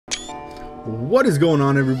What is going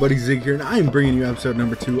on, everybody? Zig here, and I am bringing you episode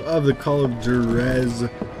number 2 of the Call of Juarez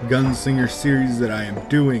Gunslinger series that I am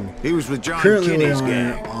doing. He was with John Currently Kinney's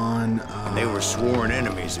gang. They were sworn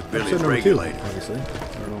enemies of Billy's episode number 2, regulators. obviously.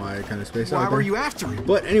 I don't know why I kind of spaced out Why there. were you after him?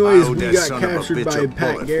 But anyways, I owed we that got son of a captured bitch by a Pat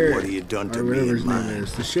bullet for Garrett, what he had done to or me whatever and his name mine.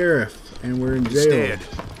 is, the sheriff, and we're in jail. Instead,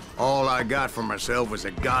 all I got for myself was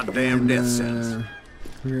a goddamn death sentence.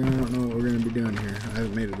 I don't know what we're going to be doing here. I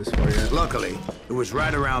haven't made it this far yet. Luckily, it was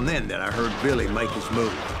right around then that I heard Billy make his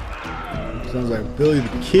move. Sounds like Billy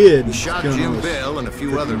the Kid. He shot Jim Bell and a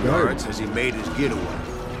few other guards as he made his getaway.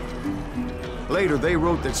 Later, they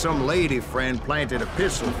wrote that some lady friend planted a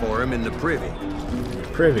pistol for him in the privy.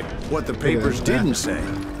 Privy. What the papers didn't say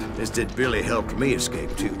is that Billy helped me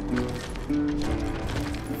escape too.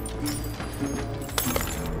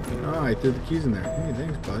 Oh, I threw the keys in there. Hey,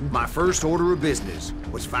 thanks, bud. My first order of business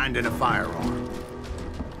was finding a firearm.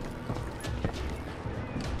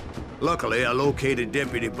 Luckily, I located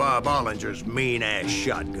Deputy Bob Ollinger's mean-ass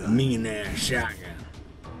shotgun. Mean-ass shotgun.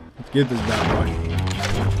 Let's get this bad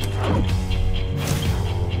boy.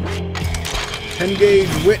 10-gauge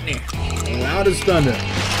Whitney. Loud as thunder.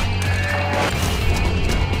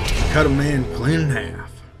 Cut a man clean in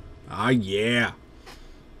half. Ah, yeah.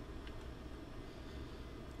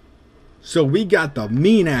 So we got the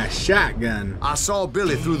mean-ass shotgun. I saw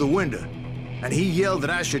Billy through the window, and he yelled that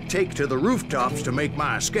I should take to the rooftops to make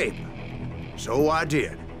my escape. So I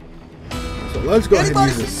did. So let's go ahead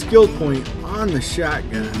and use a skill point on the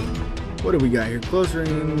shotgun. What do we got here? Close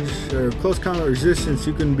range, or close combat resistance.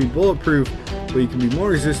 You can be bulletproof, but you can be more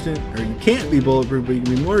resistant, or you can't be bulletproof, but you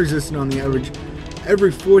can be more resistant on the average.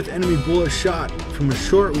 Every fourth enemy bullet shot from a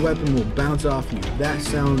short weapon will bounce off you. That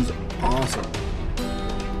sounds awesome.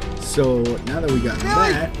 So now that we got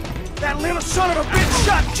That little son of a bitch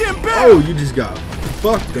shot Jim Bell! oh, you just got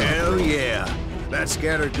fucked up. Hell yeah. That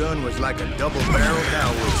scattered gun was like a double-barreled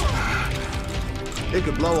howitzer. It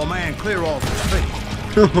could blow a man clear off his feet.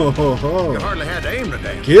 You hardly had to aim the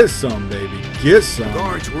damn. Get some, baby. Get some.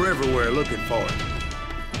 Guards were everywhere looking for it.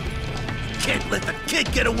 Can't let the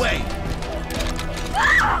kid get away.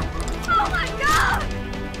 Oh my God!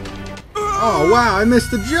 Oh, wow, I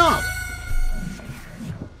missed the jump.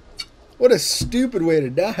 What a stupid way to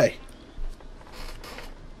die.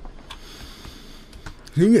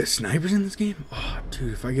 Can you get snipers in this game? Oh,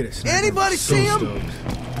 dude, if I get a sniper, Anybody I'm so see him? stoked.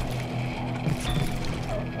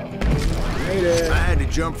 I had to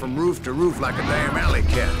jump from roof to roof like a damn alley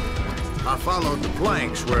cat. I followed the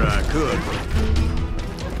planks where I could.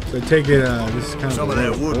 So take it, this is kind of Some of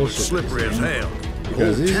that wood was bullshit slippery as hell.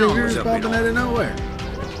 because The these whole things town are was just up in popping out of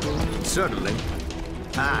nowhere. Suddenly,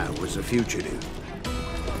 I was a fugitive.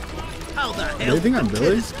 How the They hell think I'm did the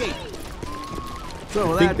Billy? kid escape?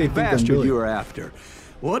 So I think that they think I'm bastard Billy. you were after,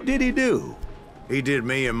 what did he do? He did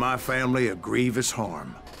me and my family a grievous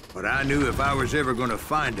harm. But I knew if I was ever going to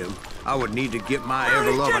find him, I would need to get my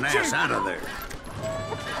ever-loving ass out of there.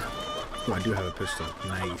 Oh, I do have a pistol.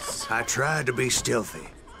 Nice. I tried to be stealthy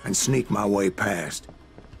and sneak my way past.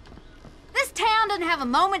 This town doesn't have a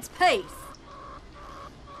moment's peace.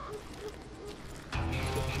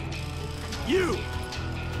 You!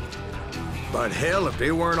 But hell, if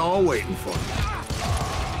they weren't all waiting for me.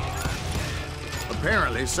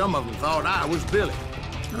 Apparently, some of them thought I was Billy.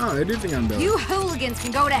 Oh, they do think I'm Billy. You hooligans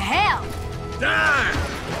can go to hell. Die!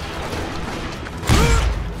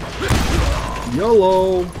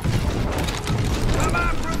 YOLO. Come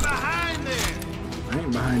out from behind there! I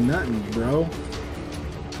ain't behind nothing, bro.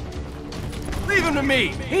 Leave him to me!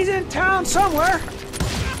 He's in town somewhere!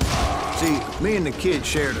 See, me and the kid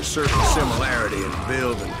shared a certain similarity in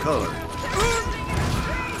build and color.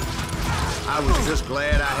 I was just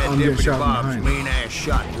glad I had I'm getting Deputy shot from Bob's behind. mean-ass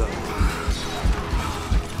shotgun.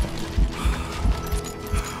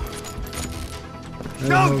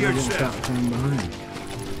 Don't get yourself. from behind.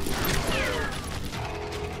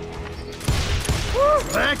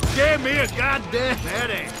 That gave me a goddamn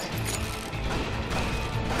headache.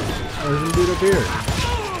 Oh, there's a dude up here.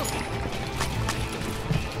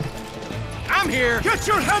 I'm here! Get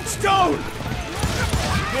your headstone!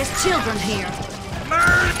 There's children here.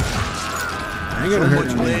 I ain't So gonna hurt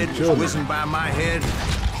much no lead damn was children. whizzing by my head,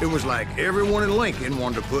 it was like everyone in Lincoln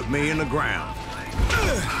wanted to put me in the ground.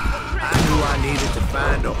 I knew I needed to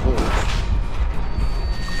find a horse.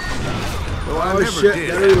 Though I Oh never shit, did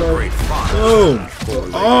gotta have a reload. great fondness Oh! for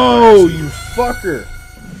the Oh, horses. you fucker!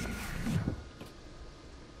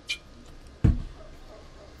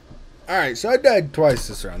 Alright, so I died twice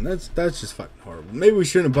this round. That's just fucking horrible. Maybe we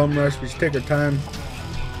shouldn't have bum rushed. We should take our time.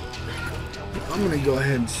 I'm gonna go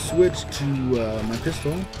ahead and switch to my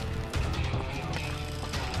pistol.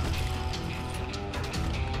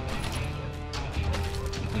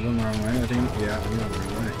 I'm going the wrong way, I think. Yeah, I'm going the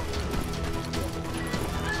wrong way.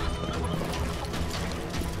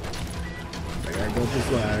 I gotta go up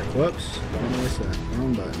this ladder. Whoops.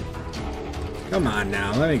 Wrong button. Come on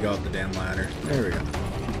now, let me go up the damn ladder. There we go.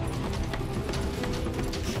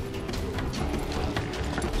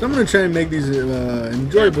 So I'm going to try and make these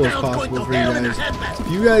enjoyable as possible for you guys. If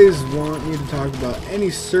you guys want me to talk about any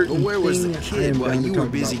certain thing, I am down to talk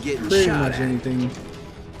about pretty much anything.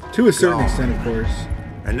 To a certain extent, of course.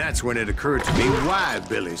 And that's when it occurred to me why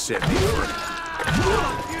Billy set me free.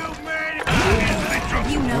 Have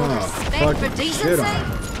you no respect for decency?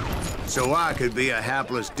 So I could be a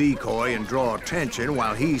hapless decoy and draw attention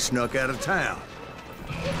while he snuck out of town.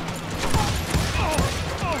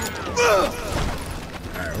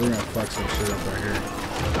 Alright, we're gonna fuck some shit up right here.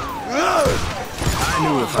 I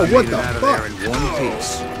knew if I made it out of there in one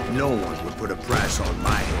piece, no one would put a price on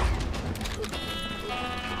my head.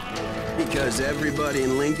 Because everybody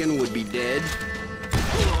in Lincoln would be dead?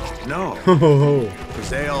 No, because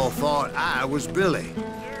they all thought I was Billy.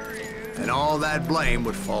 And all that blame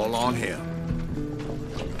would fall on him.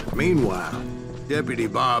 Meanwhile, Deputy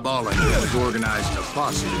Bob Ollinger was organizing a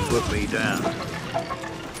posse to put me down.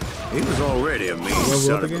 He was already a mean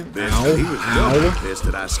son of a bitch, but he was doubly pissed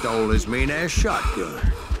that I stole his mean-ass shotgun.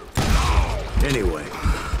 Anyway,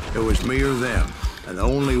 it was me or them, and the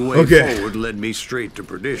only way forward led me straight to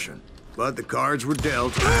perdition. But the cards were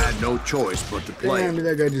dealt, and I had no choice but to play. Damn,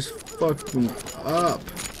 that guy just fucked me up.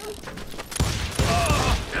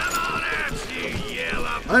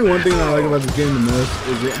 I think one thing I like about this game the most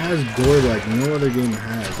is it has gore like no other game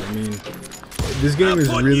has. I mean, this game is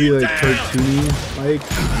really like cartoony-like, and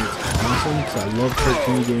it's awesome because I love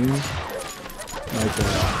cartoony games. Like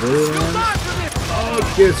Borderlands.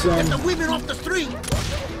 Oh, get some. Get the women off the street.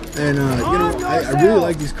 And you know, I really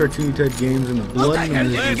like these cartoony type games, and the blood in them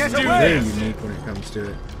is very unique when it comes to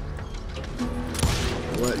it.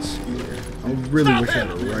 Let's see here. I really wish I had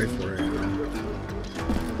a rifle right now.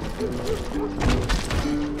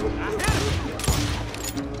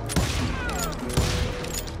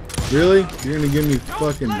 Really? You're gonna give me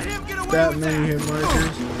fucking that many hit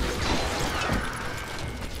markers?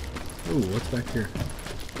 Ooh, what's back here?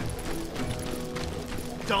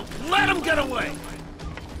 Don't let him get away!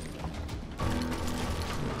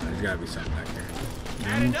 There's gotta be something back here.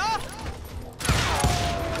 Had enough?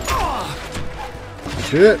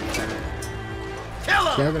 Shit! Kill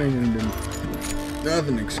him! Kevin ain't gonna do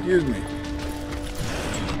nothing, excuse me.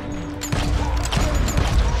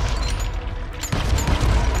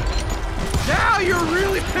 Now you're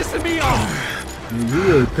really pissing me off! You're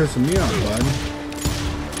really pissing me off, bud.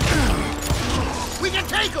 We can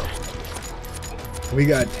take him! We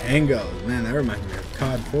got tangos. Man, that reminds me of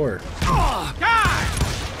COD 4. Oh, God!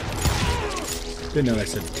 Didn't know I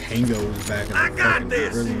said tango was back in the fucking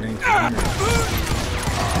early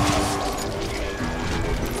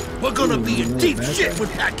 1900s. We're gonna be in deep shit when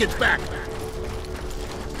Pat gets back!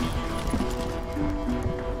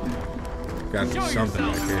 Got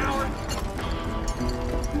something back here.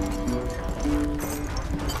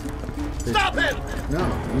 Stop him! No,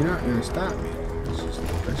 you're not gonna stop me.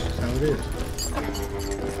 That's just how it is.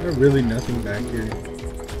 Is there really nothing back here?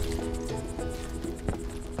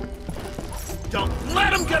 Don't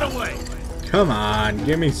let him get away! Come on,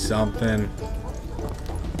 give me something.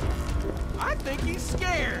 I think he's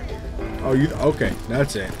scared. Oh, you okay?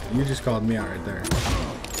 That's it. You just called me out right there.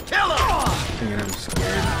 Kill him! Thinking I'm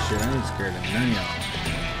scared and shit. I ain't scared of none of y'all.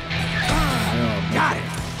 Got it!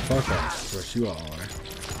 Fuck off. That's what you all are.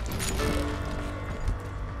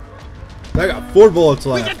 I got 4 bullets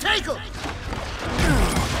left. We can take him!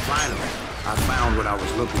 Finally, I found what I was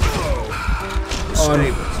looking for. The Oh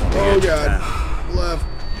stables. god. Left. I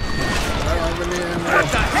don't have any ammo. What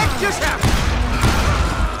the heck just happened?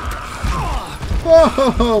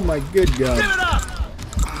 Oh my good god. Give it up!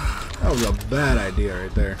 That was a bad idea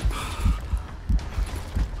right there.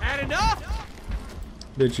 Had enough?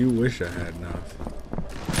 Did you wish I had enough?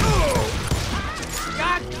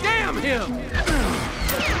 God damn him!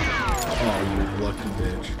 Oh, you lucky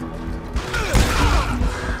bitch.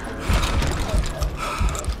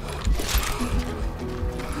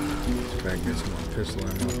 Gotta get some more pistol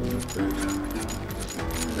ammo from this bitch.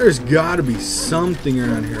 There's gotta be something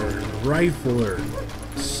around here. A rifle or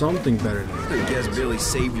something better than I that. guess Billy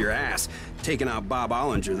saved your ass, taking out Bob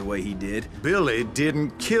Ollinger the way he did. Billy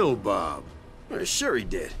didn't kill Bob. Well, sure he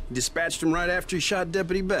did. He dispatched him right after he shot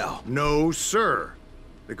Deputy Bell. No, sir.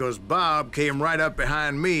 Because Bob came right up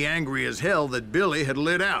behind me, angry as hell that Billy had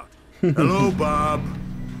lit out. Hello, Bob,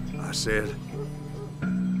 I said.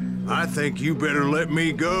 I think you better let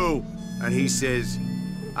me go. And he says,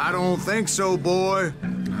 I don't think so, boy.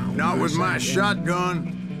 Not with my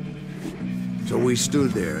shotgun. So we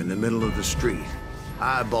stood there in the middle of the street,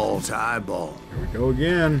 eyeball to eyeball. Here we go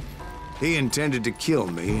again. He intended to kill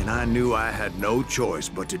me, and I knew I had no choice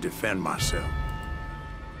but to defend myself.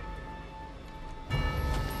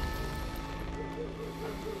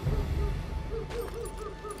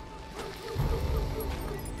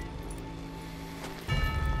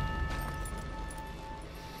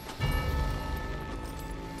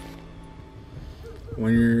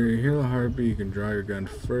 When you hear the heartbeat, you can draw your gun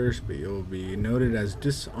first, but you'll be noted as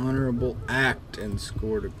dishonorable act and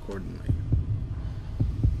scored accordingly.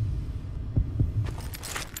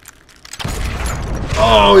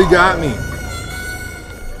 Oh, he got me.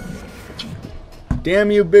 Damn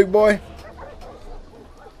you, big boy.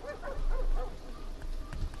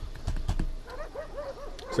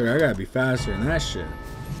 So I gotta be faster than that shit.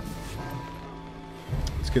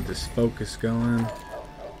 Let's get this focus going.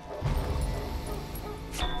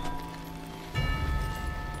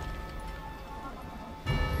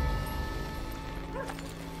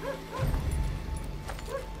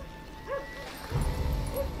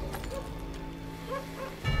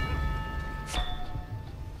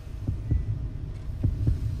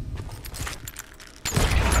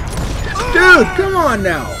 Dude, come on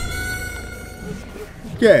now.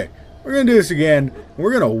 Okay, we're gonna do this again.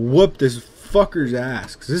 We're gonna whoop this fucker's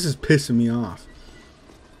ass, because this is pissing me off.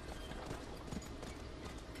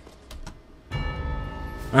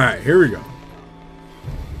 Alright, here we go.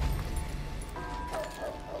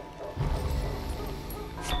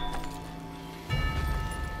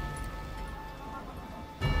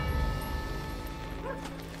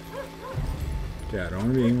 Yeah, I don't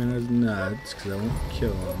want to be aiming at his nuts because I won't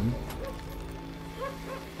kill him.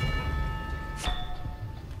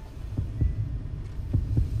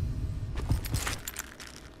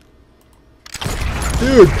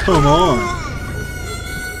 Dude, come on.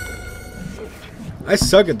 I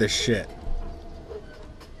suck at this shit.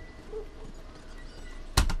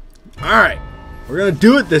 Alright. We're gonna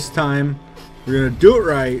do it this time. We're gonna do it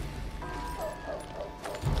right.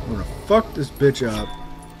 I'm gonna fuck this bitch up.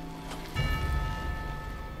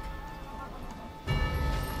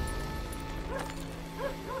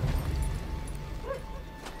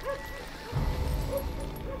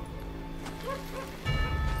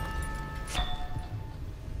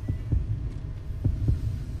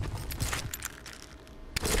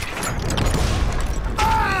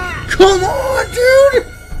 Come on, dude!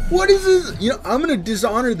 What is this? You know, I'm gonna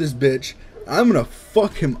dishonor this bitch. I'm gonna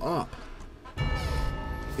fuck him up.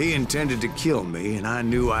 He intended to kill me, and I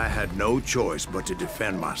knew I had no choice but to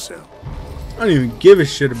defend myself. I don't even give a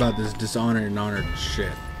shit about this dishonor and honor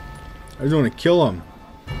shit. I just want to kill him.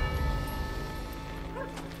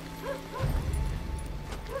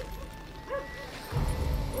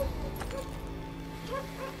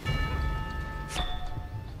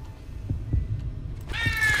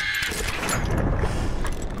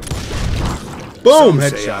 Boom! Some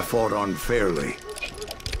say Headshot. I fought unfairly,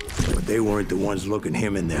 but they weren't the ones looking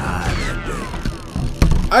him in the eye that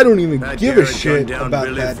day. I don't even That give a Garrett shit gunned down about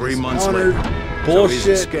Billy that 3 months dishonored later. So his bullshit.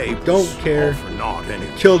 escape Don't was care. all for naught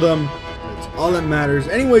anyway. Killed him. That's all that matters.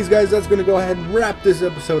 Anyways, guys, that's gonna go ahead and wrap this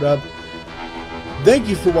episode up. Thank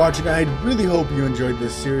you for watching. I really hope you enjoyed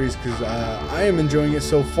this series because I am enjoying it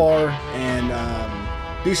so far. And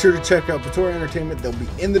be sure to check out Vittoria Entertainment. They'll be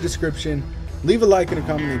in the description. Leave a like and a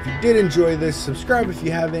comment if you did enjoy this. Subscribe if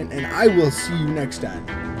you haven't. And I will see you next time.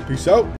 Peace out.